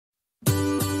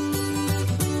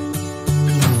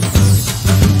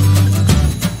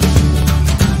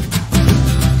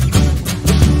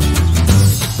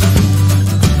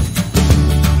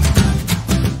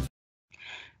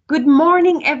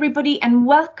morning, everybody, and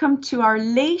welcome to our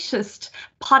latest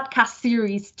podcast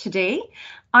series today.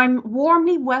 I'm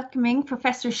warmly welcoming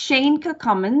Professor Shane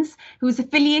Kilcommins, who is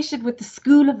affiliated with the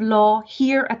School of Law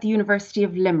here at the University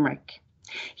of Limerick.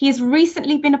 He has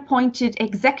recently been appointed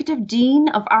Executive Dean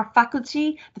of our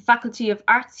faculty, the Faculty of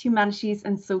Arts, Humanities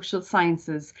and Social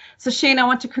Sciences. So Shane, I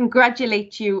want to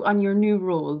congratulate you on your new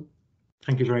role.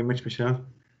 Thank you very much, Michelle.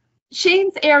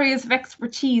 Shane's areas of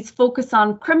expertise focus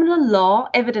on criminal law,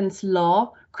 evidence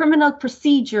law, criminal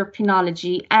procedure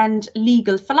penology, and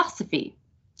legal philosophy.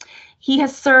 He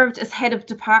has served as head of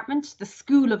department, the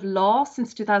School of Law,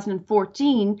 since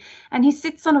 2014, and he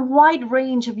sits on a wide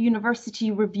range of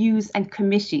university reviews and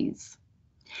committees.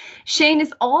 Shane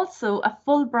is also a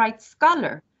Fulbright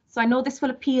scholar, so I know this will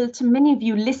appeal to many of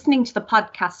you listening to the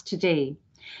podcast today.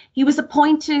 He was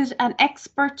appointed an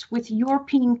expert with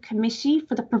European Committee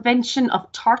for the Prevention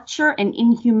of Torture and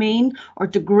Inhumane or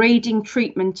Degrading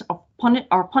Treatment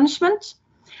or Punishment.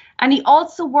 And he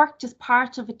also worked as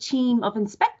part of a team of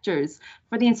inspectors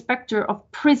for the Inspector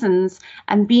of Prisons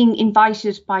and being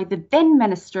invited by the then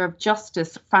Minister of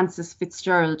Justice, Francis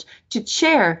Fitzgerald, to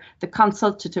chair the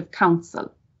Consultative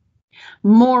Council.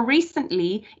 More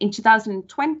recently, in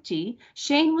 2020,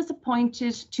 Shane was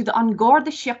appointed to the An Garda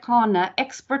Síochána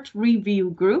Expert Review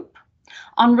Group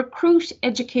on recruit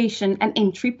education and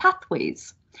entry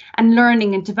pathways and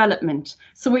learning and development.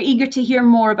 So we're eager to hear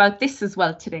more about this as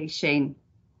well today, Shane.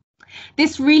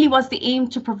 This really was the aim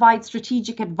to provide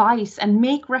strategic advice and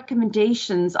make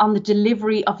recommendations on the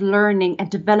delivery of learning and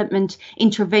development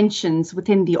interventions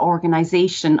within the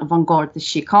organisation of An Garda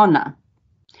Síochána.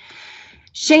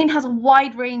 Shane has a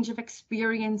wide range of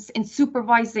experience in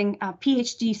supervising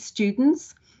PhD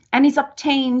students, and he's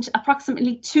obtained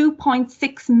approximately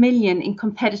 2.6 million in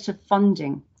competitive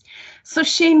funding. So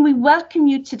Shane, we welcome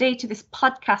you today to this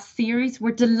podcast series.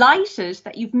 We're delighted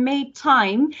that you've made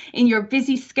time in your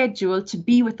busy schedule to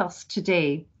be with us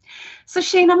today. So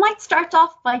Shane, I might start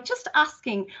off by just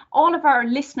asking, all of our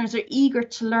listeners are eager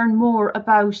to learn more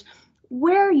about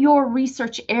where your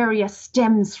research area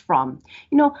stems from.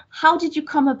 You know, how did you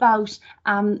come about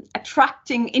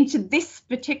attracting into this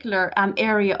particular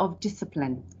area of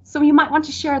discipline? So you might want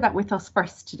to share that with us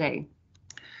first today.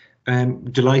 I'm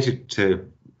delighted to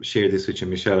share this with you,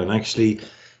 Michelle, and actually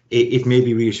it may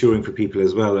be reassuring for people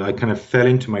as well. I kind of fell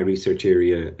into my research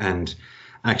area, and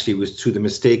actually it was through the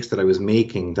mistakes that I was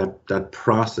making, that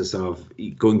process of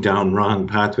going down wrong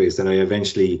pathways, that I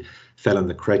eventually fell on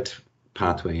the correct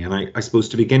pathway. And I suppose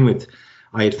to begin with,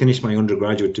 I had finished my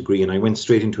undergraduate degree and I went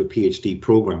straight into a PhD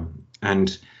program.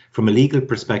 And from a legal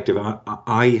perspective,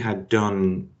 I had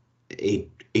done a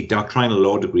doctrinal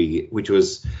law degree, which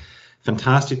was a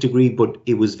fantastic degree, but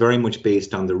it was very much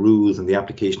based on the rules and the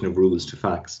application of rules to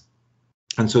facts.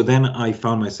 And so then I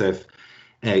found myself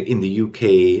in the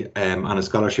UK on a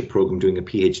scholarship program doing a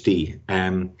PhD,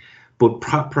 but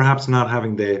perhaps not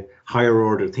having the higher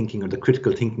order thinking or the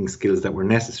critical thinking skills that were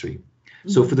necessary.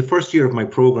 So for the first year of my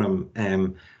program,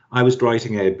 I was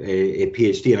writing a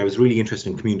PhD, and I was really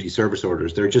interested in community service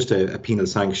orders. They're just a penal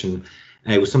sanction.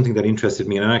 It was something that interested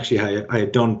me, and actually I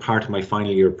had done part of my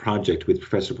final year project with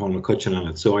Professor Paul McCutcheon on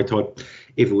it. So I thought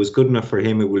if it was good enough for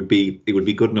him, it would be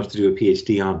good enough to do a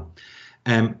PhD on.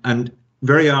 And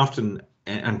very often,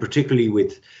 and particularly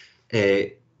with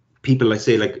people, I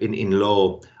say like in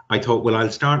law, I thought, well,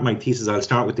 I'll start my thesis. I'll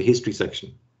start with the history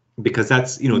section, because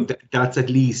that's, you know, that's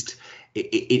at least.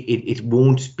 It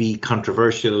won't be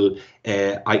controversial.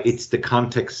 It's the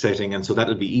context setting, and so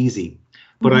that'll be easy.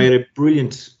 But I had a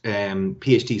brilliant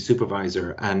PhD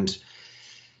supervisor, and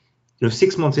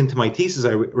 6 months into my thesis,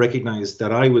 I recognized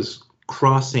that I was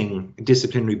crossing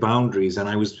disciplinary boundaries, and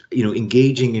I was,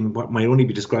 engaging in what might only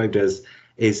be described as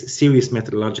serious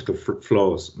methodological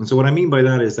flaws. And so what I mean by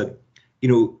that is that,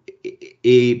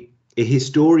 a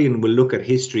historian will look at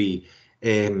history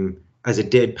as a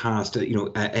dead past,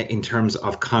 in terms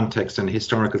of context and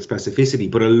historical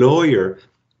specificity, but a lawyer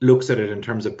looks at it in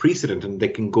terms of precedent, and they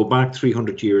can go back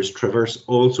 300 years, traverse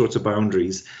all sorts of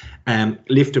boundaries,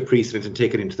 lift a precedent and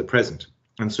take it into the present.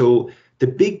 And so the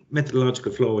big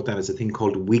methodological flaw with that is a thing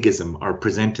called Whiggism or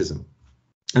presentism.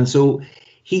 And so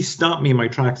he stopped me in my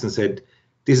tracks and said,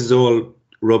 this is all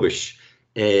rubbish.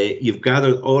 You've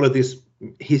gathered all of this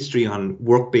history on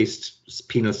work-based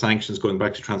penal sanctions going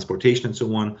back to transportation and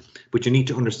so on, but you need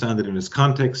to understand it in its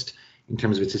context in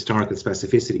terms of its historical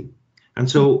specificity. And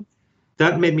so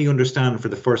that made me understand for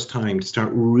the first time to start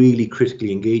really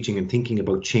critically engaging and thinking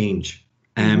about change.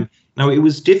 Now it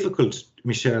was difficult,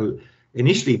 Michelle,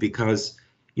 initially, because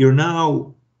you're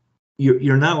now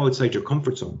outside your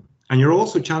comfort zone, and you're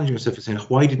also challenging yourself and saying,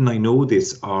 why didn't I know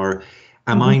this, or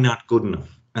am I not good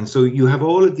enough? And so you have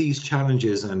all of these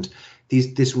challenges and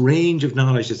this range of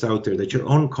knowledge that's out there that you're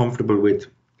uncomfortable with,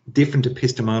 different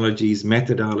epistemologies,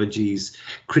 methodologies,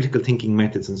 critical thinking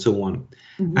methods, and so on.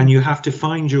 And you have to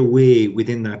find your way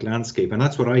within that landscape. And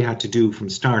that's what I had to do from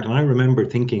start. And I remember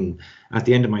thinking at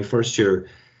the end of my first year,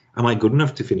 am I good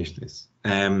enough to finish this?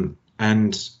 But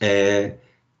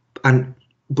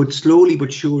slowly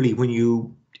but surely, when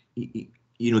you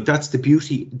know, that's the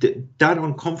beauty, that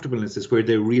uncomfortableness is where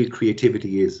the real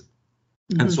creativity is.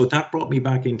 And so that brought me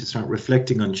back in to start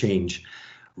reflecting on change,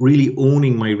 really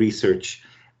owning my research.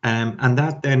 And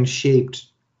that then shaped,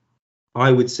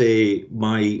 I would say,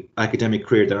 my academic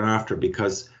career thereafter,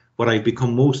 because what I've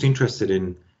become most interested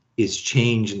in is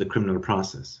change in the criminal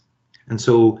process. And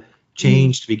so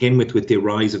change to begin with the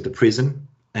rise of the prison,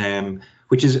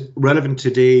 which is relevant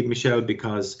today, Michelle,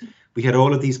 because we had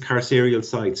all of these carceral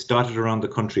sites dotted around the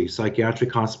country: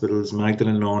 psychiatric hospitals,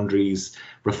 Magdalen laundries,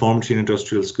 reformatory and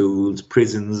industrial schools,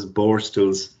 prisons,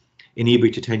 borstals,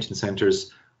 inebriate detention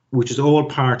centres, which is all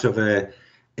part of a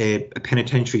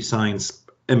penitentiary science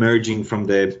emerging from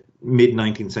the mid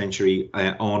 19th century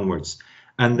onwards.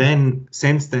 And then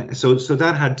since then, so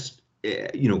that had,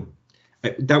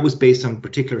 that was based on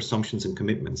particular assumptions and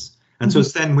commitments. And so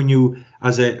it's then when you,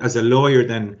 as a lawyer,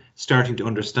 then starting to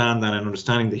understand that and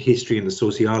understanding the history and the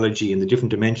sociology and the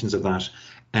different dimensions of that,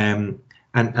 and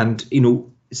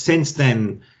since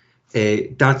then,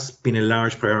 that's been a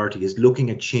large priority, is looking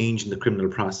at change in the criminal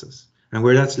process. And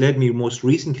where that's led me most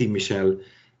recently, Michelle,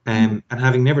 and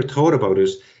having never thought about it,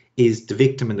 is the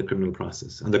victim in the criminal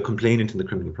process and the complainant in the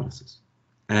criminal process.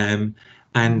 And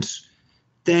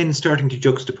then starting to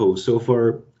juxtapose. So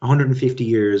for 150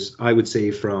 years, I would say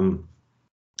from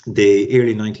the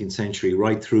early 19th century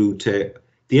right through to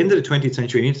the end of the 20th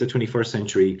century and into the 21st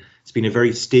century, it's been a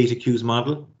very state-accused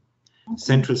model.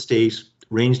 Central state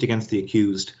ranged against the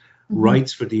accused,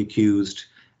 rights for the accused,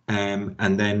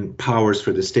 and then powers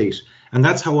for the state. And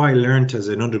that's how I learned as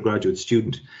an undergraduate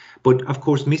student. But of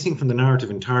course, missing from the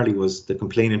narrative entirely was the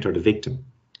complainant or the victim,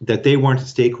 that they weren't a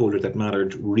stakeholder that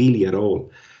mattered really at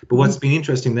all. But what's been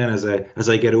interesting then, as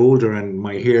I get older and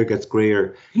my hair gets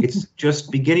grayer, it's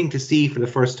just beginning to see for the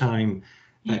first time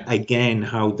again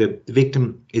how the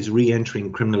victim is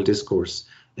re-entering criminal discourse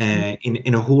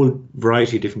in a whole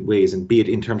variety of different ways, and be it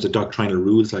in terms of doctrinal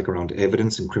rules like around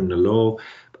evidence and criminal law,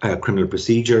 criminal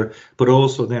procedure, but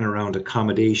also then around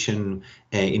accommodation,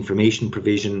 information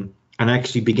provision, and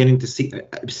actually beginning to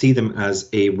see them as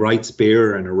a rights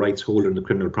bearer and a rights holder in the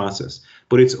criminal process.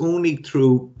 But it's only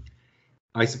through,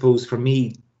 I suppose, for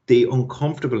me, the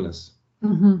uncomfortableness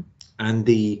and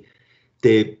the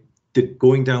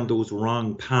going down those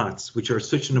wrong paths, which are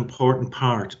such an important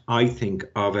part, I think,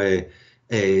 of a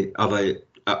PhD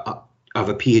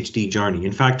journey.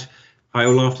 In fact, I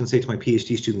will often say to my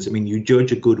PhD students, I mean, you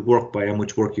judge a good work by how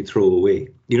much work you throw away.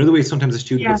 You know the way sometimes a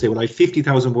student will say, well, I have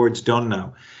 50,000 words done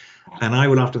now. And I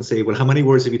will often say, well, how many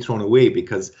words have you thrown away?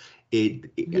 Because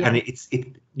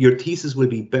your thesis will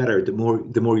be better the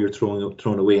more you're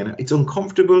thrown away. And it's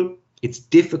uncomfortable, it's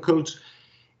difficult,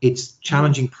 it's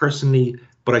challenging personally,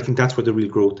 but I think that's where the real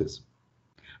growth is.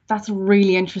 That's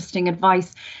really interesting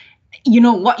advice. You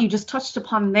know, what you just touched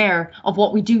upon there of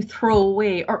what we do throw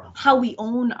away, or how we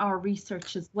own our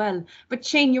research as well. But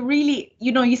Shane, you really,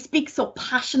 you speak so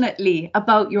passionately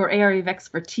about your area of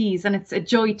expertise, and it's a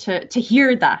joy to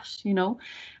hear that,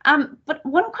 But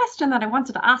one question that I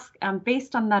wanted to ask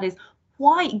based on that is,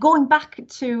 why, going back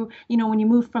to, when you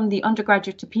moved from the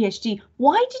undergraduate to PhD,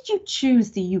 why did you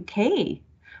choose the UK?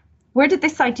 Where did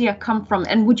this idea come from?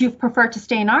 And would you have preferred to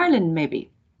stay in Ireland maybe?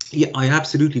 Yeah, I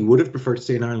absolutely would have preferred to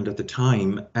stay in Ireland at the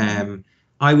time.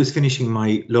 I was finishing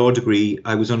my law degree.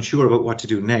 I was unsure about what to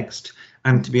do next.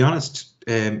 And to be honest,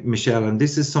 Michelle, and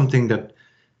this is something that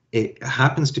it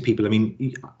happens to people. I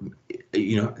mean,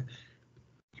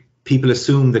 people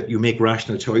assume that you make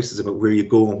rational choices about where you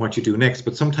go and what you do next.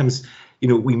 But sometimes,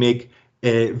 we make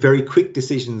very quick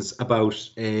decisions about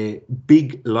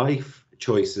big life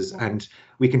choices, and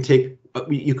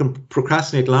you can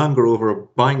procrastinate longer over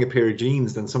buying a pair of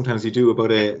jeans than sometimes you do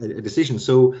about a decision.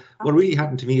 So what really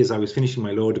happened to me is I was finishing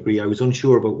my law degree. I was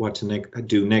unsure about what to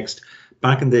do next.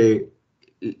 Back in the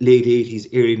late 80s,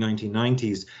 early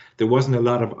 1990s, there wasn't a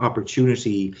lot of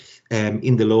opportunity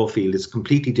in the law field. It's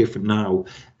completely different now.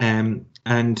 And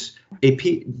I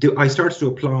started to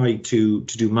apply to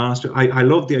do master. I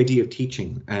love the idea of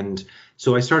teaching. And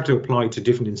so I started to apply to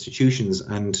different institutions,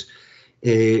 and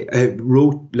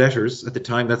wrote letters at the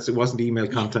time. It wasn't email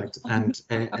contact, and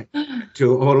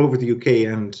to all over the UK.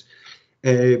 And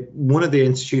one of the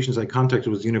institutions I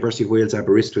contacted was the University of Wales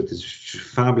Aberystwyth. It's a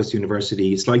fabulous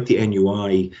university. It's like the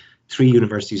NUI 3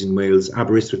 universities in Wales.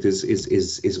 Aberystwyth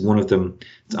is one of them.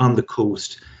 It's on the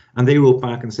coast. And they wrote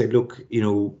back and said, look, you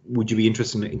know, would you be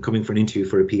interested in coming for an interview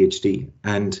for a PhD?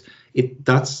 And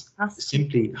that's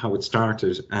simply how it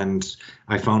started. And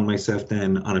I found myself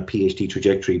then on a PhD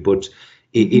trajectory. But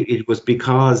it was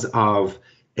because of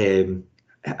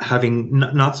having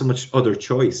not so much other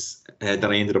choice that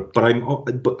I ended up.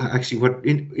 But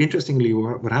actually, interestingly,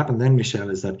 what happened then, Michelle,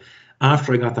 is that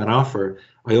after I got that offer,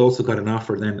 I also got an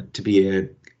offer then to be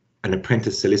an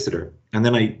apprentice solicitor, and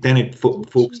then it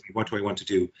focused me, what do I want to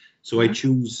do? So I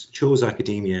chose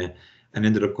academia and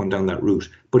ended up going down that route.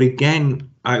 But again,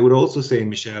 I would also say,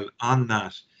 Michelle, on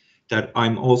that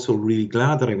I'm also really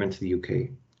glad that I went to the UK.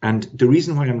 And the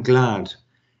reason why I'm glad,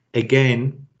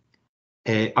 again,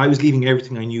 I was leaving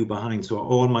everything I knew behind. So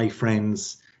all my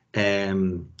friends,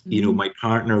 you know, my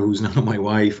partner, who's now my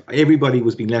wife, everybody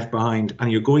was being left behind,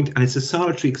 and and it's a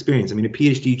solitary experience. I mean, a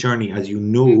PhD journey, as you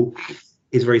know,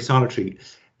 is very solitary.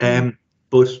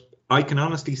 But I can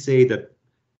honestly say that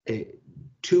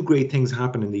 2 great things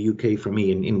happened in the UK for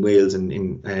me in Wales,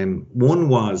 and one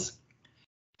was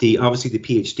obviously the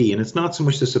PhD, and it's not so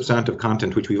much the substantive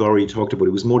content, which we've already talked about.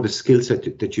 It was more the skill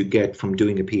set that you get from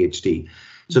doing a PhD.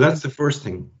 So that's the first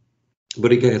thing.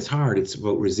 But again, it's hard. It's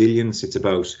about resilience. It's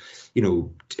about, you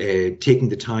know, taking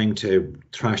the time to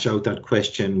thrash out that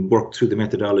question, work through the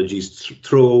methodologies,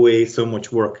 throw away so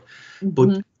much work.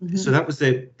 But so that was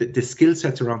the skill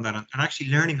sets around that, and actually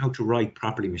learning how to write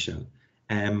properly, Michelle.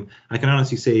 I can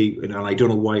honestly say, and I don't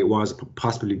know why it was,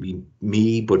 possibly be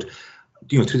me, but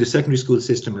you know, through the secondary school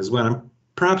system as well, and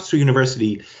perhaps through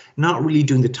university, not really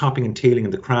doing the topping and tailing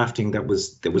and the crafting that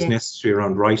was necessary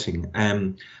around writing.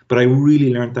 But I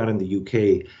really learned that in the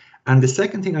UK. And the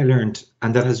second thing I learned,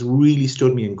 and that has really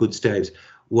stood me in good stead,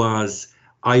 was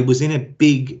I was in a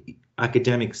big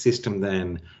academic system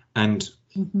then, and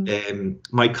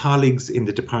my colleagues in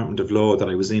the Department of Law that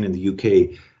I was in the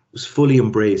UK was fully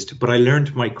embraced, but I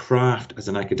learned my craft as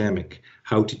an academic,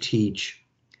 how to teach,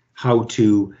 how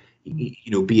to,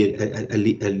 you know, be a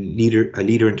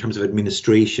leader in terms of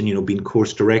administration, you know, being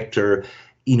course director,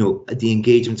 you know, the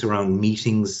engagements around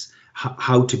meetings,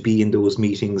 how to be in those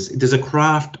meetings. There's a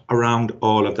craft around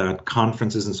all of that,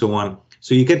 conferences and so on.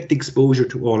 So you get the exposure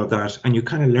to all of that, and you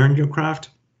kind of learn your craft.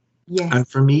 Yes. And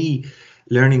for me,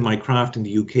 learning my craft in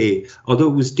the UK, although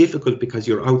it was difficult because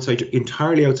you're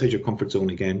entirely outside your comfort zone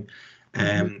again.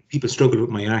 People struggled with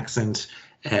my accent.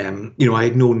 You know, I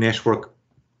had no network.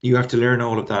 You have to learn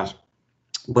all of that.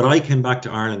 But I came back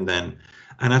to Ireland then,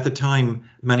 and at the time,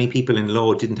 many people in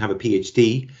law didn't have a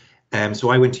PhD. So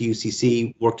I went to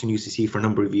UCC, worked in UCC for a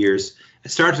number of years. I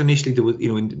started initially, you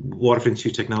know, in Waterford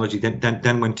Institute of Technology,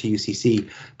 then went to UCC.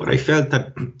 But I felt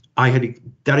that I had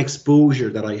that exposure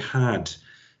that I had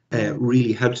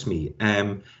really helped me.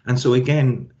 And so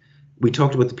again, we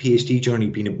talked about the PhD journey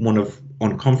being one of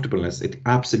uncomfortableness. It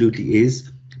absolutely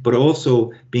is. But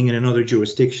also being in another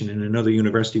jurisdiction, in another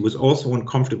university, was also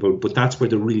uncomfortable. But that's where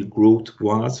the real growth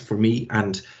was for me.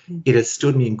 And it has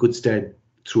stood me in good stead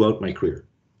throughout my career.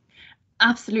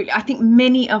 Absolutely. I think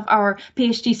many of our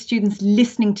PhD students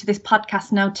listening to this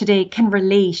podcast now today can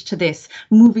relate to this.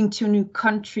 Moving to a new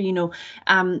country, you know,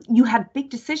 you had big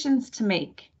decisions to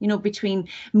make, you know, between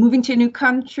moving to a new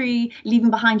country,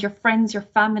 leaving behind your friends, your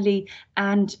family,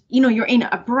 and, you know, you're in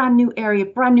a brand new area,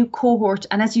 brand new cohort.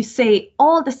 And as you say,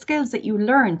 all the skills that you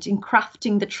learned in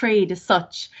crafting the trade as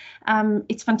such,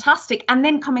 it's fantastic. And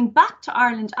then coming back to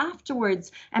Ireland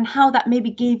afterwards, and how that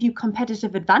maybe gave you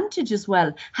competitive advantage as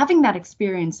well, having that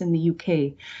experience in the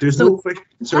UK. There's no question,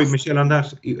 sorry, Michelle, on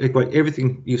that,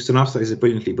 everything you've synopsized it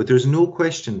brilliantly, but there's no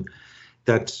question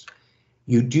that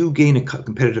you do gain a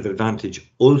competitive advantage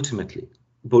ultimately.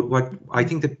 But what I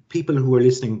think that people who are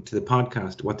listening to the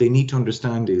podcast, what they need to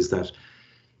understand is that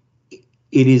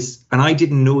it is, and I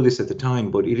didn't know this at the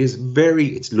time, but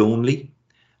it's lonely.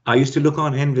 I used to look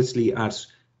on enviously at,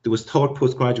 there was taught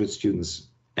postgraduate students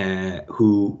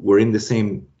who were in the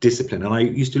same discipline. And I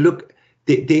used to look,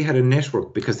 they had a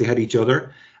network because they had each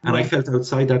other. And I felt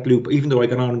outside that loop, even though I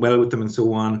got on well with them and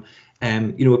so on.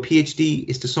 You know, a PhD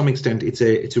is to some extent, it's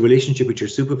a relationship with your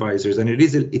supervisors, and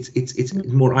it's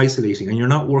more isolating, and you're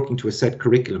not working to a set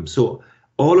curriculum. So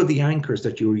all of the anchors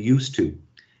that you're used to,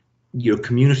 your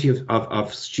community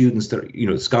of students that, you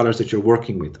know, scholars that you're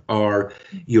working with, or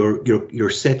your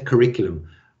set curriculum,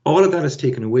 all of that is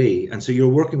taken away. And so you're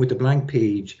working with a blank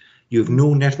page, you have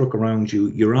no network around you,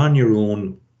 you're on your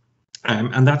own,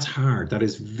 and that's hard. That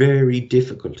is very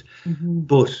difficult.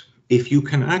 But if you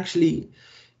can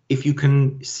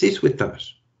sit with that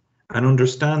and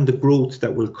understand the growth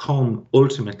that will come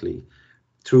ultimately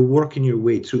through working your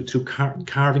way through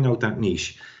carving out that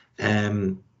niche,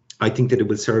 I think that it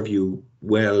will serve you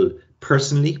well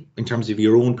personally in terms of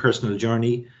your own personal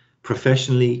journey,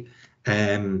 professionally,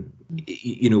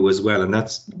 as well. And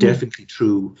that's definitely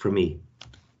true for me.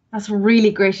 That's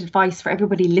really great advice for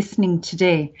everybody listening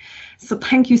today. So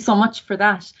thank you so much for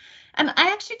that. And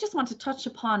I actually just want to touch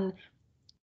upon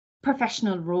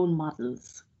professional role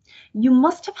models. You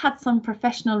must have had some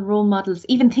professional role models,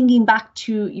 even thinking back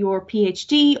to your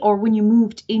PhD or when you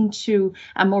moved into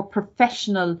a more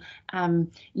professional,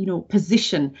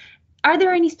 position. Are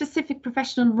there any specific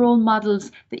professional role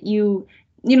models that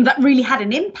that really had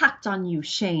an impact on you,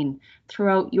 Shane,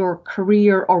 throughout your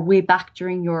career or way back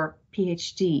during your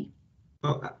PhD?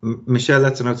 Well, Michelle,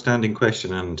 that's an outstanding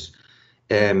question.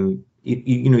 And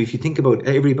if you think about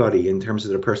everybody in terms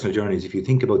of their personal journeys, if you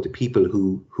think about the people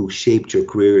who shaped your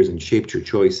careers and shaped your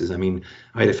choices, I mean,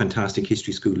 I had a fantastic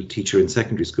history school teacher in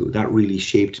secondary school that really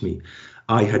shaped me.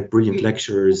 I had brilliant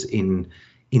lecturers in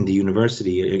the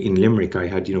university in Limerick. I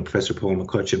had, Professor Paul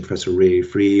McCutcheon, Professor Ray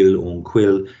Friel, Owen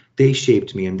Quill. They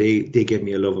shaped me and they gave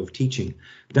me a love of teaching.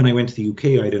 Then I went to the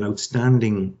UK. I had an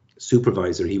outstanding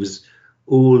supervisor. He was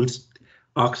old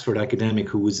Oxford academic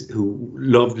who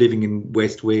loved living in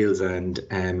West Wales, and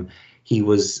he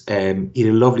had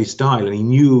a lovely style, and he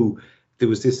knew there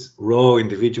was this raw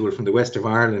individual from the west of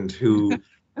Ireland who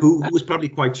was probably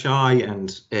quite shy,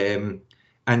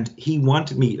 and he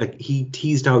wanted me, like, he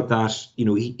teased out that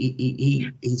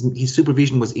his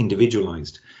supervision was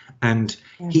individualized, and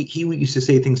he used to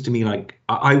say things to me like,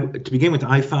 to begin with,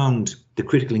 I found the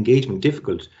critical engagement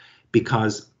difficult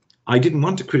because I didn't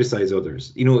want to criticize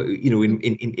others,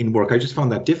 in work. I just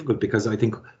found that difficult because I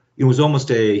think it was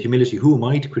almost a humility. Who am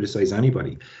I to criticize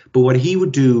anybody? But what he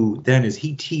would do then is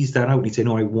he teased that out and he'd say,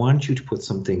 no, I want you to put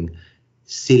something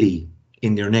silly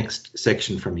in your next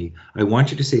section for me. I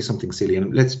want you to say something silly.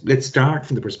 And let's start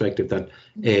from the perspective that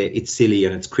it's silly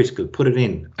and it's critical. Put it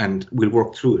in and we'll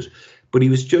work through it. But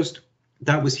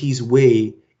that was his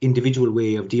individual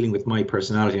way of dealing with my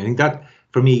personality. I think that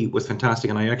for me was fantastic,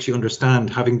 and I actually understand,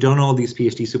 having done all these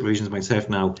PhD supervisions myself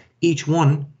now, each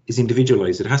one is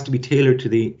individualized. It has to be tailored to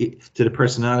the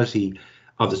personality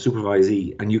of the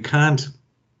supervisee, and you can't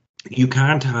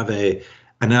have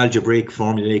an algebraic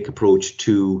formulaic approach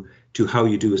to how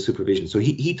you do a supervision. So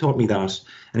he taught me that,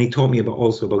 and he taught me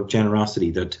also about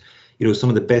generosity, that some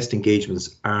of the best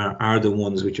engagements are the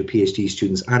ones with your PhD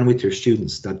students and with your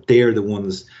students, that they're the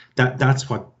ones that's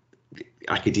what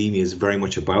academia is very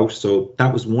much about. So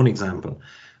that was one example.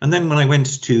 And then when I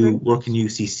went to work in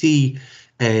UCC,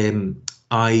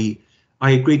 I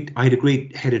had a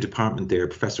great head of department there,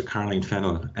 Professor Caroline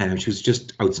Fennell, and she was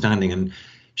just outstanding, and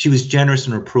she was generous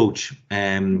in her approach,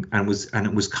 and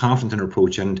was confident in her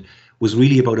approach, and was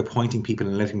really about appointing people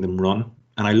and letting them run.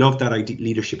 And I loved that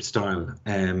leadership style,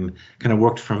 kind of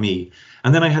worked for me.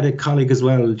 And then I had a colleague as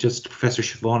well, just Professor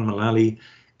Siobhan Mullally,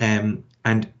 and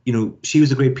she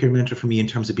was a great peer mentor for me in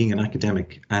terms of being an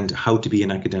academic and how to be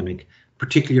an academic,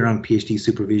 particularly around PhD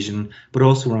supervision, but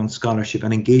also around scholarship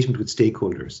and engagement with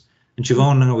stakeholders. And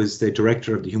Siobhan now is the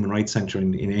director of the Human Rights Centre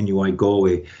in NUI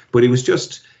Galway. But it was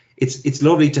just, it's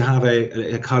lovely to have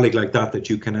a colleague like that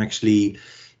you can actually,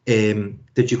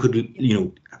 that you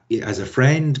could, as a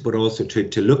friend, but also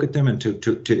to look at them and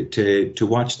to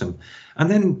watch them.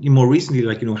 And then more recently,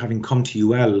 like, having come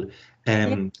to UL,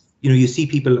 you see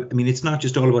people, I mean, it's not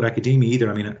just all about academia either.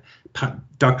 I mean,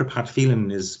 Dr. Pat Phelan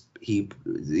is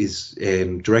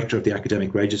director of the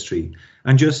academic registry,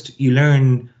 and just you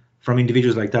learn from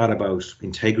individuals like that about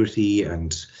integrity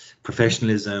and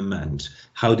professionalism and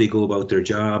how they go about their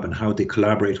job and how they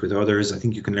collaborate with others. I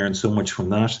think you can learn so much from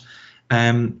that.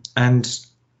 And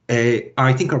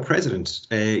I think our president,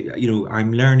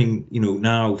 I'm learning,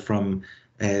 now from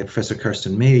Professor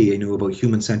Kirsten May, about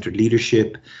human-centered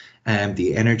leadership,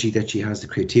 the energy that she has, the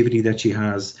creativity that she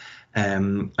has,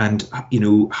 and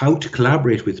how to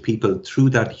collaborate with people through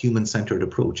that human-centered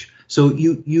approach. So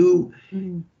you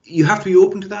have to be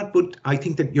open to that, but I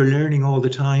think that you're learning all the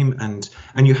time, and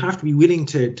you have to be willing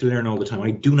to learn all the time.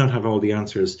 I do not have all the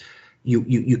answers.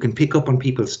 You can pick up on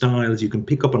people's styles, you can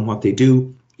pick up on what they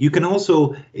do. You can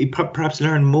also perhaps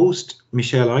learn most,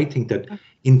 Michelle, I think, that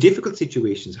in difficult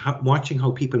situations, watching how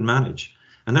people manage.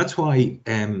 And that's why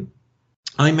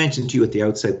I mentioned to you at the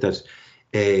outset that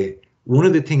one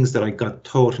of the things that I got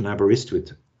taught in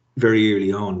Aberystwyth very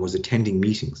early on was attending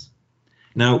meetings.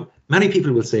 Now, many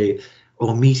people will say,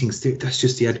 oh, meetings, that's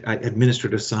just the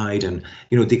administrative side, and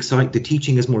the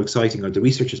teaching is more exciting, or the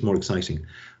research is more exciting.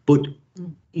 But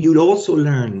you'll also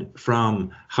learn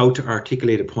from how to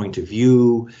articulate a point of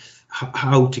view,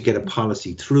 how to get a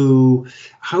policy through,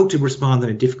 how to respond in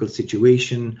a difficult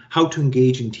situation, how to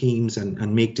engage in teams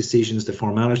and make decisions, the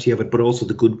formality of it, but also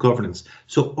the good governance.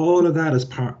 So all of that is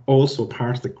also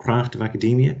part of the craft of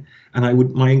academia. And I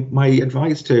would my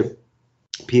advice to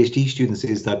PhD students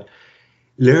is that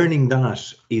learning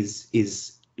that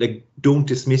is like, don't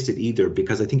dismiss it either,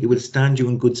 because I think it will stand you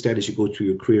in good stead as you go through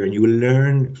your career, and you will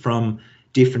learn from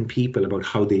different people about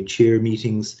how they chair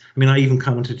meetings. I mean, I even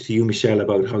commented to you, Michelle,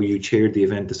 about how you chaired the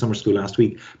event, the summer school last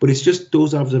week, but it's just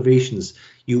those observations.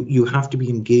 You have to be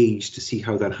engaged to see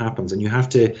how that happens, and you have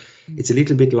to, it's a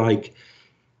little bit like,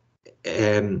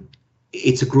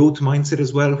 it's a growth mindset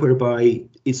as well, whereby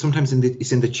it's sometimes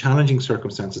it's in the challenging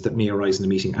circumstances that may arise in the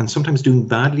meeting, and sometimes doing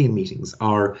badly in meetings,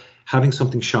 or having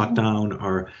something shot down,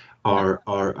 or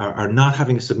not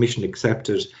having a submission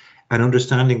accepted, and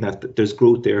understanding that there's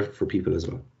growth there for people as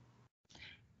well.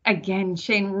 Again,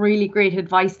 Shane, really great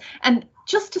advice. And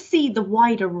just to see the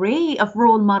wide array of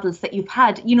role models that you've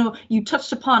had, you know, you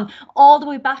touched upon all the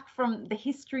way back from the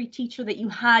history teacher that you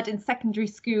had in secondary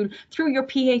school, through your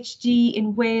PhD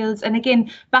in Wales, and again,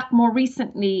 back more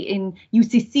recently in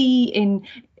UCC, in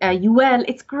UL.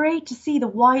 It's great to see the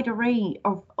wide array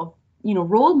of you know,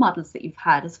 role models that you've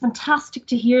had. It's fantastic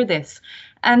to hear this.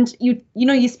 And you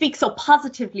know, you speak so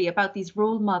positively about these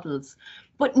role models.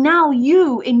 But now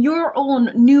you, in your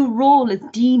own new role as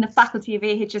Dean of Faculty of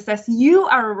AHSS, you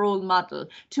are a role model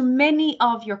to many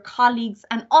of your colleagues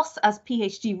and us as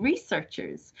PhD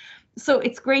researchers. So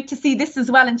it's great to see this as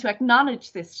well, and to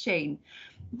acknowledge this, Shane.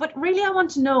 But really, I want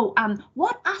to know,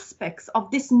 what aspects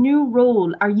of this new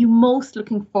role are you most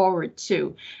looking forward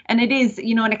to? And it is,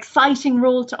 you know, an exciting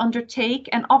role to undertake,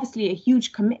 and obviously a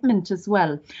huge commitment as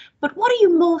well. But what are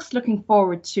you most looking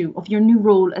forward to of your new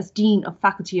role as Dean of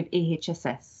Faculty of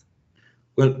AHSS?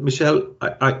 Well, Michelle,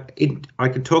 I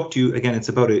could talk to you again. It's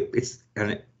about it.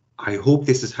 And I hope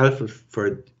this is helpful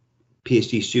for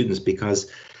PhD students,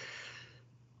 because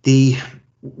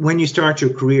when you start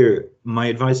your career, my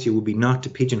advice to you would be not to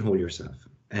pigeonhole yourself,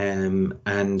 and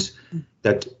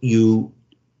that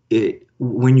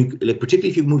when you, like, particularly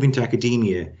if you move into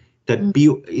academia, that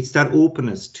it's that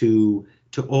openness to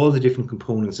all the different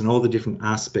components and all the different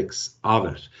aspects of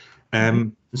it.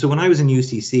 So when I was in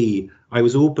UCC, I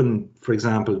was open, for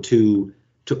example, to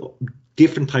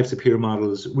different types of peer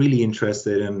models, really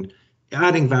interested in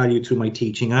adding value through my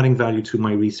teaching, adding value through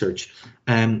my research,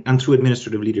 and through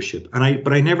administrative leadership.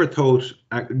 But I never thought,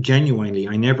 genuinely,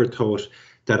 I never thought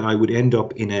that I would end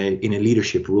up in a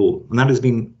leadership role. And that has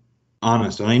been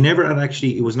honest. And I never had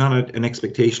actually, it was not an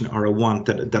expectation or a want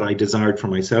that I desired for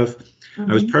myself.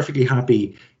 I was perfectly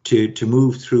happy to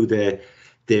move through the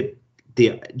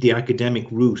academic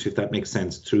route, if that makes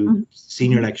sense, through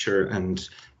senior lecturer and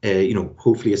you know,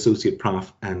 hopefully associate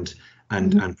prof and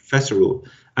professor role.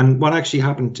 And what actually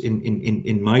happened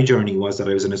in my journey was that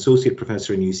I was an associate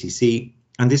professor in UCC,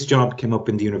 and this job came up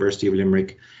in the University of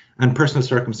Limerick, and personal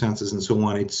circumstances and so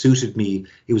on, it suited me.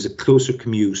 It was a closer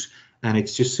commute, and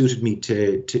it's just suited me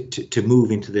to move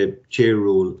into the chair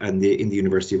role and in the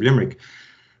University of Limerick,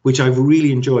 which I've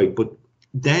really enjoyed. But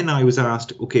then I was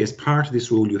asked, okay, as part of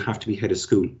this role, you have to be head of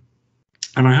school.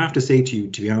 And I have to say to you,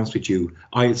 to be honest with you,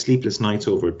 I had sleepless nights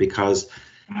over it, because,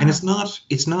 and it's not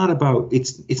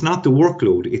the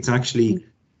workload. It's actually,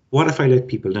 what if I let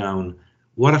people down?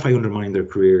 What if I undermine their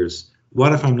careers?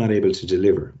 What if I'm not able to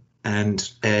deliver? And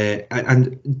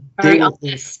very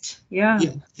honest, yeah.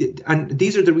 And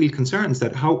these are the real concerns,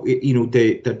 that how, you know,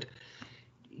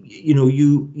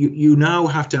 you now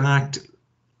have to act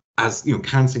as, you know,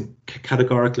 Kant's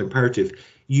categorical imperative.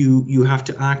 You have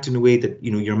to act in a way that,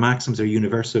 you know, your maxims are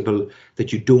universal,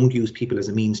 that you don't use people as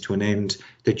a means to an end,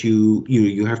 that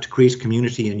you have to create a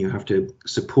community, and you have to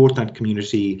support that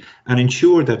community and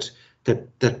ensure that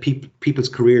people's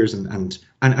careers and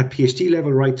at PhD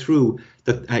level right through,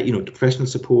 that you know, professional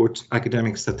support,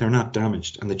 academics, that they're not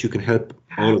damaged, and that you can help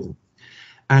all of them.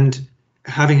 And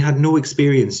having had no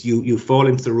experience, you fall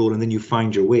into the role, and then you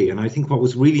find your way. And I think what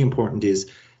was really important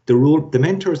is the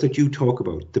mentors that you talk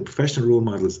about, the professional role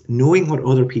models, knowing what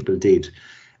other people did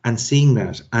and seeing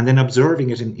that, and then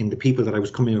observing it in the people that I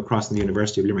was coming across in the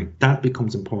University of Limerick, that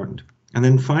becomes important. And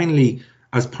then finally,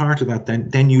 as part of that,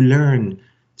 then you learn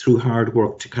through hard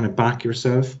work to kind of back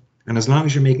yourself. And as long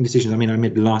as you're making decisions, I mean, I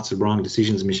made lots of wrong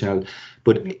decisions, Michelle,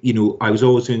 but, you know, I was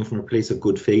always doing it from a place of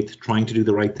good faith, trying to do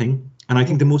the right thing. And I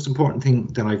think the most important thing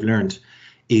that I've learned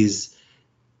is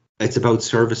it's about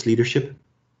service leadership.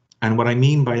 And what I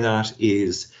mean by that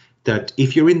is that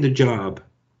if you're in the job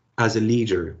as a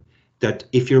leader, that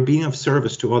if you're being of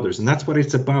service to others, and that's what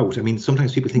it's about. I mean,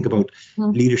 sometimes people think about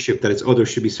leadership, that it's others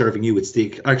should be serving you. It's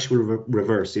the actual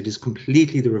reverse. It is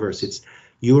completely the reverse. It's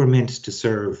you're meant to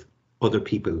serve other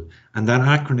people. And that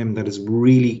acronym that is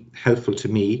really helpful to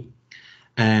me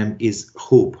is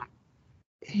HOPE,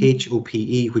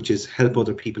 HOPE, which is help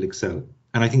other people excel.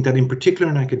 And I think that in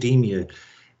particular in academia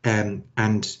and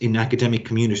in academic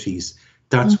communities,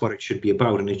 that's what it should be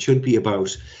about. And it should be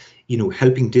about, you know,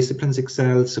 helping disciplines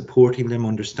excel, supporting them,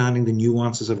 understanding the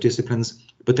nuances of disciplines,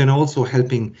 but then also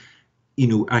helping, you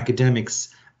know,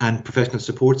 academics and professional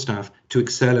support staff to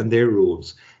excel in their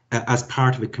roles as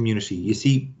part of a community. You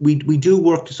see, we do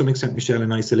work to some extent, Michelle,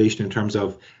 in isolation in terms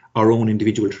of our own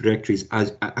individual trajectories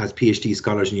as PhD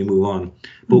scholars, and you move on.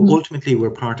 But ultimately,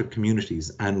 we're part of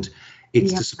communities, and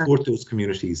it's to support those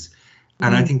communities.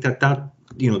 And I think that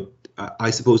you know, I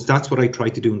suppose that's what I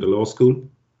tried to do in the law school.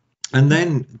 And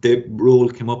then the role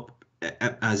came up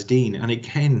as dean, and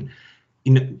again,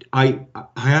 you know, I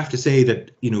have to say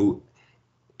that, you know,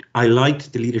 I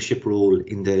liked the leadership role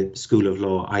in the School of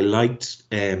Law. I liked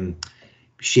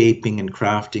shaping and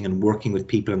crafting and working with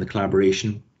people and the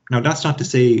collaboration. Now, that's not to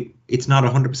say it's not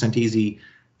 100% easy.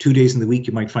 2 days in the week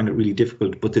you might find it really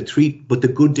difficult, but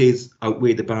the good days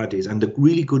outweigh the bad days, and the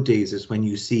really good days is when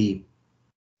you see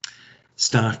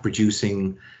staff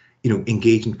producing, you know,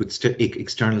 engagement with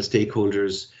external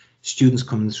stakeholders, students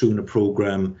coming through in a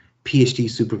program, PhD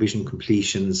supervision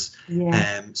completions,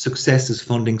 successes,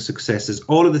 funding successes,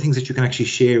 all of the things that you can actually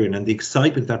share in, and the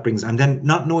excitement that brings, and then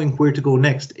not knowing where to go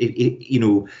next, you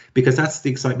know, because that's the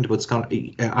excitement about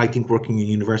scholarship. I think working in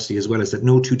university as well, is that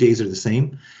no 2 days are the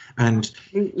same, and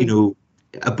you know,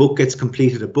 a book gets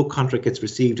completed, a book contract gets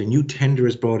received, a new tender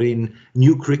is brought in,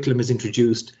 new curriculum is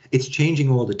introduced. It's changing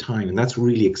all the time, and that's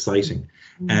really exciting.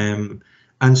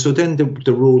 And so then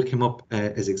the role came up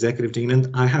as executive dean, and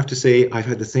I have to say I've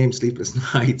had the same sleepless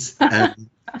nights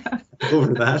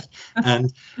over that,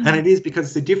 and it is because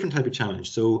it's a different type of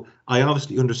challenge. So I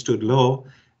obviously understood law,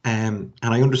 and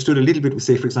I understood a little bit with,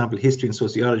 say, for example, history and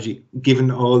sociology,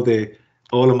 given all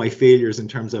of my failures in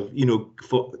terms of, you know,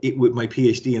 with my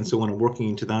PhD and so on, and working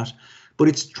into that. But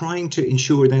it's trying to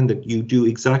ensure then that you do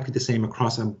exactly the same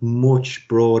across a much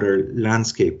broader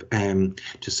landscape,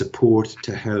 to support,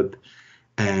 to help,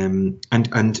 and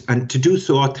to do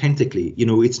so authentically. You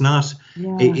know, it's not,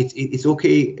 it's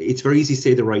okay. It's very easy to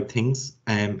say the right things,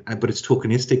 but it's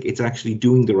tokenistic. It's actually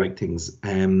doing the right things,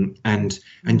 and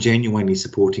genuinely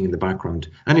supporting in the background.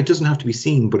 And it doesn't have to be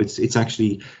seen, but it's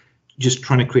actually just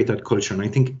trying to create that culture. And I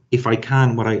think if I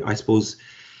can, what I suppose,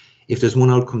 if there's one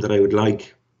outcome that I would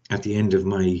like at the end of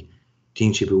my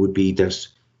deanship, it would be that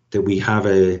we have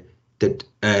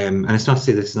and it's not to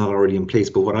say that it's not already in place,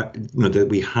 but that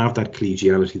we have that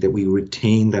collegiality, that we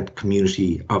retain that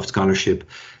community of scholarship,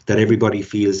 that everybody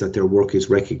feels that their work is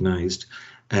recognised,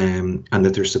 and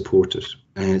that they're supported.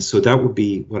 So that would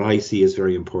be what I see as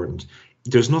very important.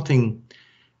 There's nothing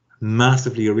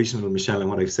massively original, Michelle, in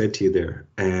what I've said to you there,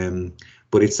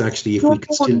 but it's actually, if we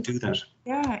could still do that.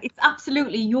 Yeah, it's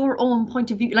absolutely your own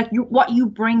point of view, like what you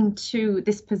bring to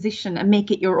this position and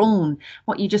make it your own.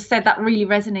 What you just said, that really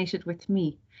resonated with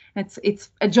me. It's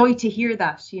a joy to hear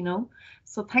that, you know.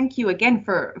 So thank you again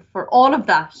for all of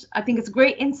that. I think it's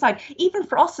great insight, even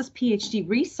for us as PhD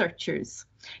researchers.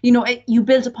 You know, you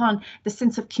build upon the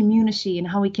sense of community and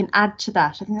how we can add to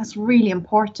that. I think that's really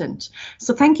important.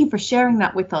 So thank you for sharing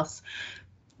that with us.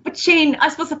 But Shane, I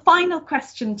suppose a final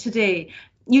question today.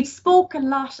 You spoke a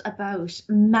lot about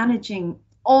managing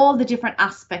all the different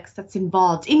aspects that's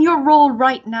involved in your role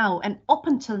right now and up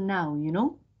until now, you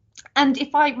know. And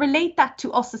if I relate that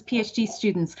to us as PhD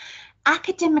students,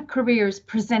 academic careers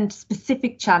present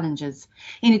specific challenges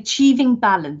in achieving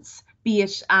balance, be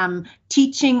it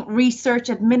teaching,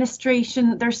 research,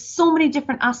 administration. There's so many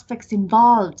different aspects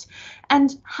involved.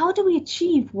 And how do we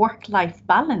achieve work-life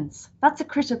balance? That's a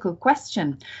critical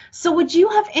question. So would you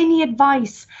have any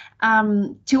advice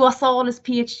to us all as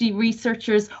PhD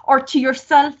researchers, or to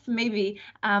yourself maybe,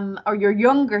 or your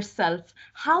younger self?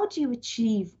 How do you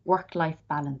achieve work-life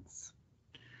balance?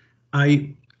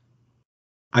 I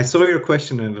saw your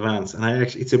question in advance, and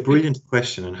it's a brilliant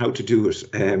question on how to do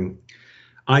it.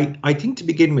 I think to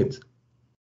begin with,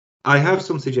 I have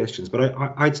some suggestions, but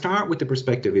I'd start with the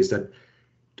perspective is that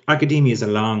academia is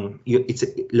it's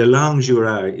la langue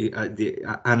jura, the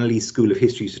Annalise School of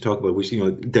History used to talk about, which, you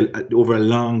know, over a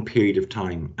long period of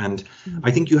time. And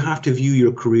I think you have to view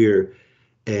your career,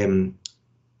 you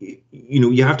know,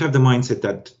 you have to have the mindset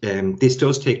that this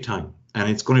does take time, and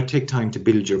it's going to take time to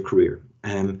build your career.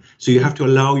 So you have to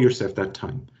allow yourself that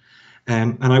time.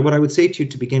 And what I would say to you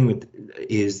to begin with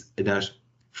is that,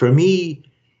 for me,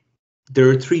 there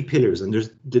are three pillars, and there's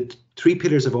the three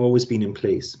pillars have always been in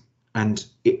place. And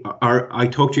I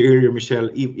talked to you earlier, Michelle,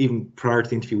 even prior to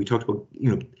the interview, we talked about,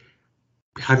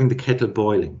 having the kettle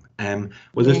boiling.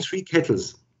 Well, there's three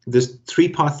kettles. There's three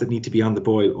pots that need to be on the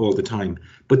boil all the time,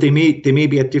 but they may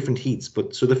be at different heats.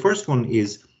 But so the first one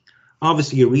is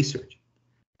obviously your research.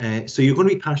 So you're going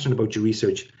to be passionate about your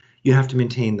research. You have to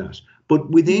maintain that. But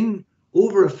within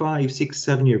over a 5, 6,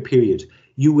 7 year period,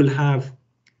 you will have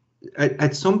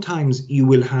sometimes you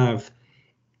will have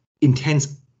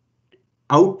intense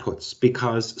outputs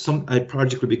because a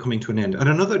project will be coming to an end. At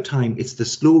another time, it's the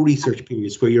slow research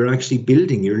periods where you're actually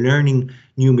building, you're learning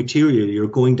new material, you're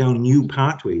going down new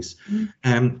pathways,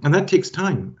 and that takes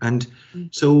time. And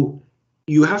so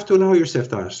you have to allow yourself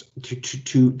that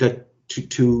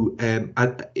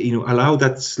allow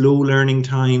that slow learning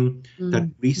time, that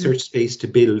research space to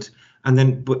build, and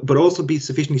then but also be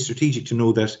sufficiently strategic to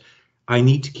know that I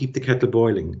need to keep the kettle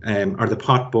boiling, or the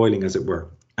pot boiling, as it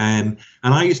were. And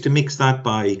I used to mix that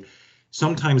by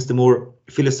sometimes the more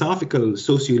philosophical,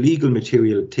 socio-legal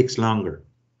material takes longer.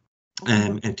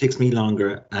 And it takes me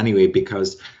longer anyway,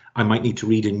 because I might need to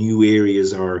read in new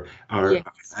areas or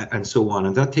and so on.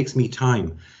 And that takes me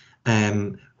time.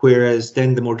 Whereas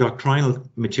then the more doctrinal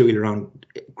material around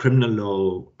criminal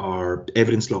law or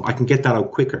evidence law, I can get that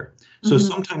out quicker. So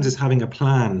sometimes it's having a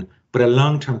plan, but a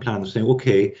long-term plan of saying,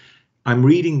 okay, I'm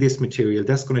reading this material,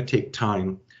 that's going to take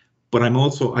time. But I'm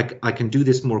also, I can do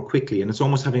this more quickly. And it's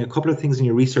almost having a couple of things in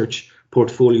your research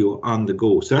portfolio on the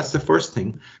go. So that's the first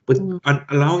thing, but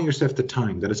allowing yourself the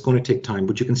time, that it's going to take time,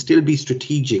 but you can still be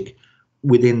strategic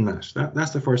within that.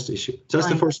 That's the first issue. So that's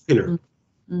the first pillar.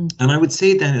 And I would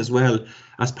say then as well,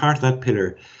 as part of that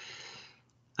pillar,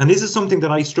 and this is something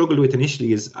that I struggled with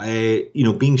initially, is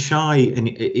being shy, and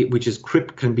which is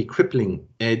can be crippling.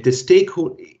 The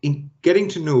stakeholder in getting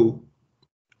to know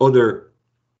other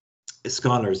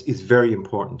scholars is very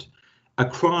important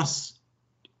across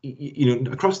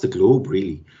the globe,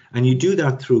 really. And you do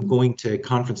that through going to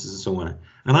conferences and so on.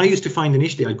 And I used to find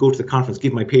initially I'd go to the conference,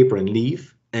 give my paper and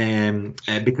leave,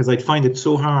 because I'd find it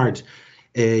so hard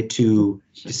to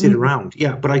sit around.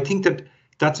 Yeah, but I think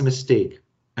that's a mistake.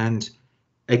 And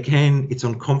again, it's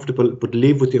uncomfortable, but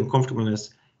live with the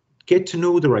uncomfortableness. Get to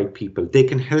know the right people. They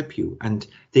can help you, and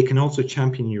they can also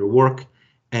champion your work.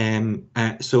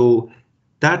 So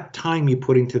that time you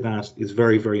put into that is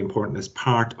very, very important as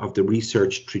part of the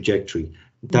research trajectory,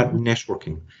 that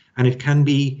networking. And it can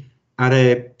be at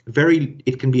a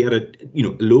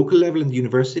local level in the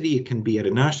university, it can be at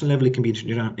a national level, it can be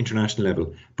international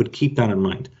level, but keep that in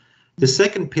mind. The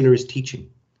second pillar is teaching.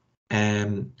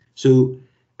 So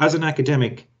as an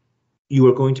academic, you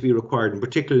are going to be required, and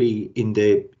particularly in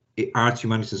the arts,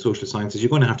 humanities and social sciences, you're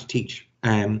going to have to teach.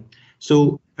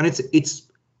 It's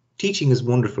teaching is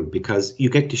wonderful because you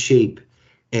get to shape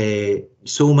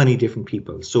so many different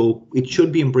people. So it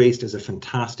should be embraced as a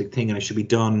fantastic thing, and it should be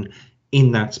done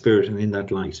in that spirit and in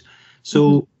that light.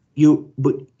 So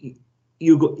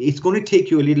it's going to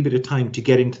take you a little bit of time to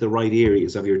get into the right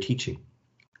areas of your teaching.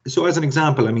 So as an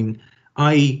example, I mean,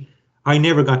 I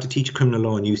never got to teach criminal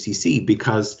law in UCC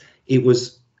because it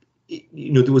was,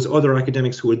 there was other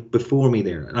academics who were before me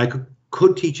there, and I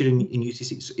could teach it in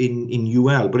UCC, in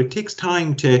UL, but it takes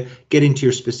time to get into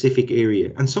your specific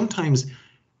area, and sometimes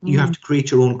you have to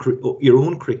create your own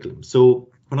curriculum. So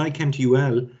when I came to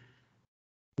UL,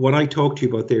 what I talked to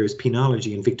you about there is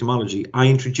penology and victimology. I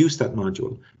introduced that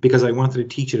module because I wanted to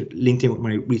teach it linked in with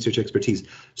my research expertise.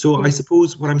 So I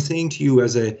suppose what I'm saying to you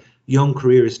as a young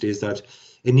careerist is that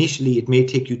initially it may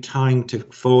take you time to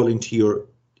fall into your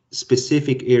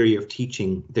specific area of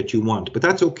teaching that you want, but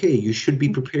that's okay. You should be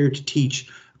prepared to teach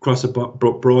across a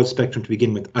broad spectrum to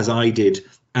begin with, as I did,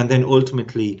 and then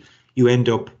ultimately you end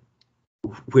up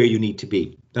where you need to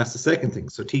be. That's the second thing,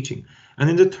 so teaching. And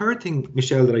then the third thing,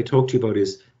 Michelle, that I talked to you about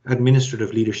is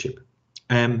administrative leadership.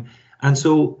 And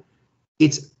so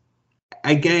it's,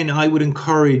 again, I would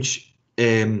encourage,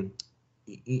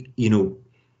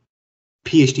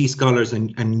 PhD scholars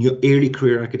and early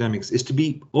career academics is to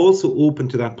be also open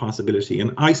to that possibility.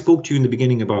 And I spoke to you in the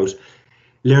beginning about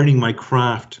learning my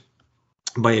craft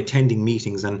by attending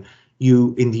meetings, and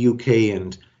you in the UK,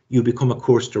 and you become a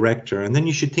course director, and then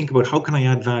you should think about how can I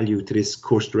add value to this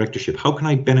course directorship? How can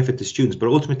I benefit the students? But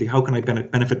ultimately, how can I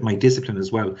benefit my discipline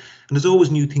as well? And there's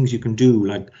always new things you can do,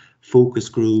 like focus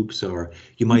groups, or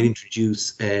you might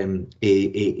introduce a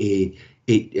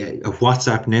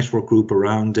WhatsApp network group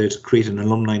around it, create an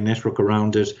alumni network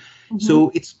around it.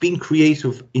 So it's being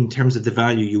creative in terms of the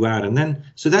value you add. And then,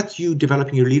 so that's you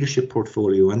developing your leadership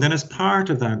portfolio. And then as part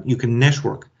of that, you can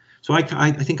network. So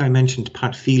I think I mentioned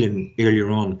Pat Phelan earlier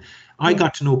on. I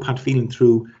got to know Pat Phelan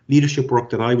through leadership work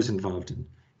that I was involved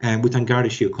in with An Garda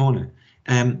Síochána.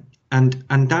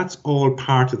 And that's all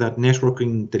part of that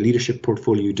networking, the leadership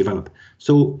portfolio you develop.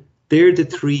 So they're the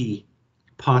three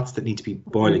pots that need to be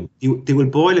boiling. They will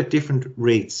boil at different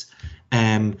rates,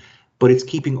 but it's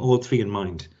keeping all three in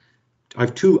mind.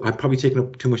 I've probably taken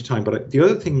up too much time, but the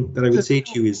other thing that I would say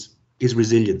to you is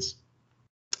resilience.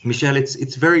 Michelle,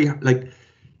 it's very, like,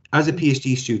 as a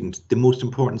PhD student, the most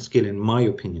important skill, in my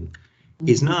opinion,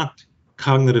 is not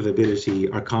cognitive ability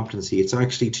or competency. It's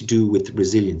actually to do with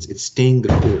resilience. It's staying the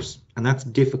course, and that's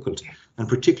difficult. And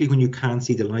particularly when you can't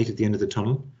see the light at the end of the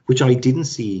tunnel, which I didn't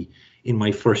see in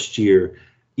my first year.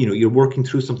 You know, you're working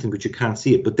through something but you can't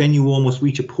see it, but then you almost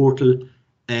reach a portal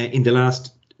in the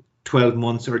last 12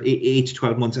 months or 8 to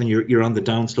 12 months, and you're on the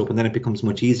downslope, and then it becomes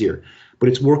much easier. But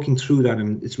it's working through that,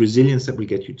 and it's resilience that will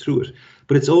get you through it.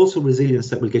 But it's also resilience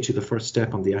that will get you the first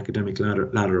step on the academic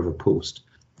ladder of a post.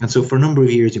 And so for a number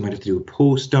of years, you might have to do a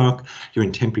postdoc, you're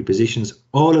in temporary positions.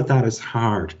 All of that is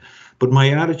hard. But my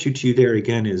attitude to you there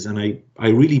again is, and I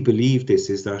really believe this,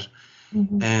 is that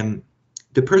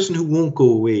the person who won't go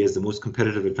away is the most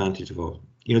competitive advantage of all.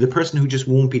 You know, the person who just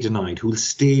won't be denied, who will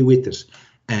stay with it,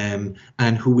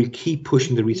 and who will keep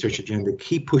pushing the research agenda,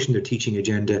 keep pushing their teaching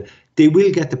agenda, they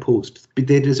will get the post.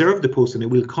 They deserve the post, and it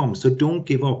will come. So don't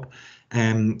give up.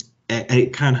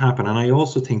 It can happen. And I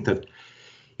also think that,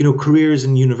 you know, careers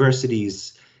in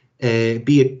universities,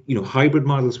 be it, you know, hybrid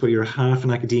models where you're half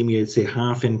in academia, say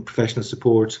half in professional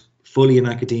support, fully in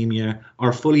academia,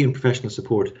 or fully in professional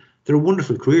support, they're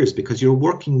wonderful careers because you're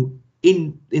working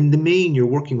in the main, you're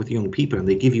working with young people, and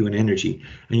they give you an energy,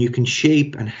 and you can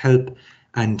shape and help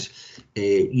and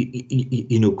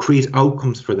you know, create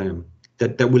outcomes for them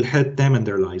that will help them in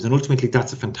their lives. And ultimately,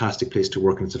 that's a fantastic place to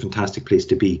work, and it's a fantastic place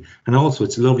to be. And also,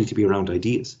 it's lovely to be around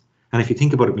ideas. And if you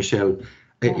think about it, Michelle,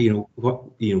 you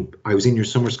know, I was in your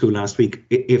summer school last week.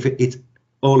 If it's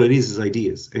all it is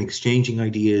ideas, and exchanging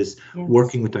ideas,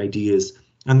 working with ideas,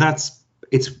 and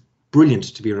it's brilliant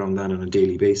to be around that on a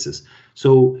daily basis.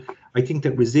 So I think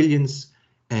that resilience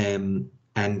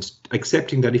and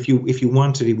accepting that if you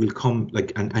want it, it will come,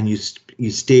 like, and you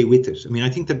stay with it. I mean, I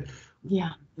think that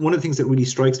one of the things that really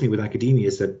strikes me with academia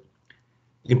is that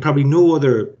in probably no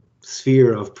other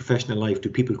sphere of professional life do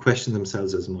people question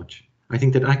themselves as much. I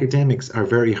think that academics are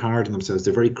very hard on themselves.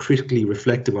 They're very critically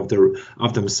reflective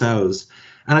of themselves.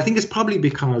 And I think it's probably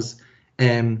because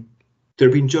they're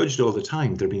being judged all the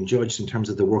time. They're being judged in terms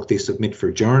of the work they submit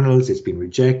for journals. It's been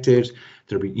rejected.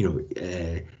 They're being,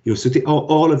 so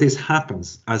all of this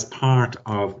happens as part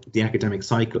of the academic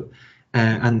cycle.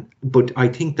 But I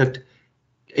think that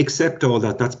accept all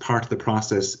that. That's part of the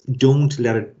process. Don't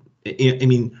let it. I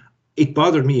mean, it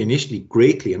bothered me initially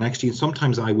greatly, and actually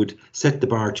sometimes I would set the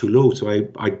bar too low. So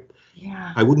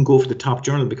I wouldn't go for the top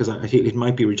journal because I feel it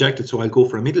might be rejected. So I'll go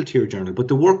for a middle tier journal. But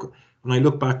the work, when I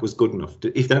look back, was good enough.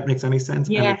 If that makes any sense.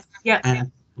 Yes.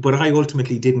 But I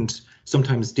ultimately didn't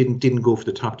go for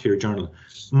the top tier journal.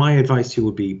 My advice to you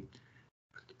would be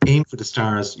aim for the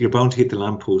stars. You're bound to hit the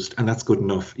lamppost, and that's good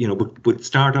enough. You know, but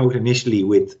start out initially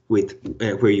with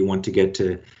where you want to get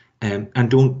to, and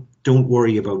don't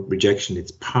worry about rejection.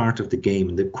 It's part of the game,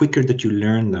 and the quicker that you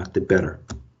learn that, the better.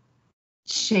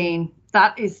 Shane,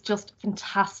 that is just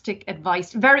fantastic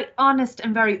advice. Very honest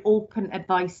and very open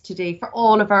advice today for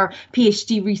all of our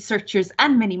PhD researchers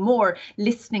and many more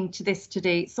listening to this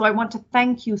today. So I want to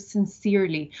thank you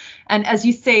sincerely. And as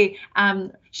you say,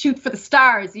 shoot for the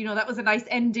stars. You know, that was a nice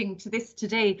ending to this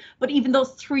today. But even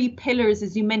those three pillars,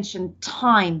 as you mentioned,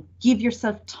 time, give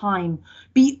yourself time,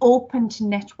 be open to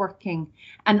networking,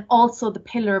 and also the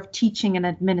pillar of teaching and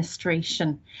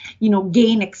administration, you know,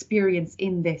 gain experience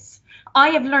in this. I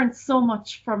have learned so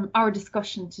much from our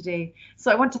discussion today.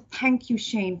 So I want to thank you,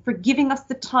 Shane, for giving us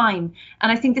the time. And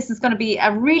I think this is going to be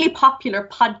a really popular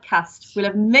podcast. We'll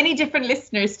have many different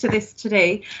listeners to this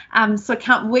today. So I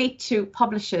can't wait to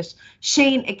publish it.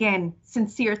 Shane, again,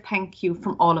 sincere thank you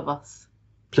from all of us.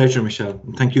 Pleasure, Michelle.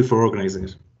 And thank you for organising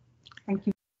it. Thank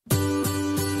you.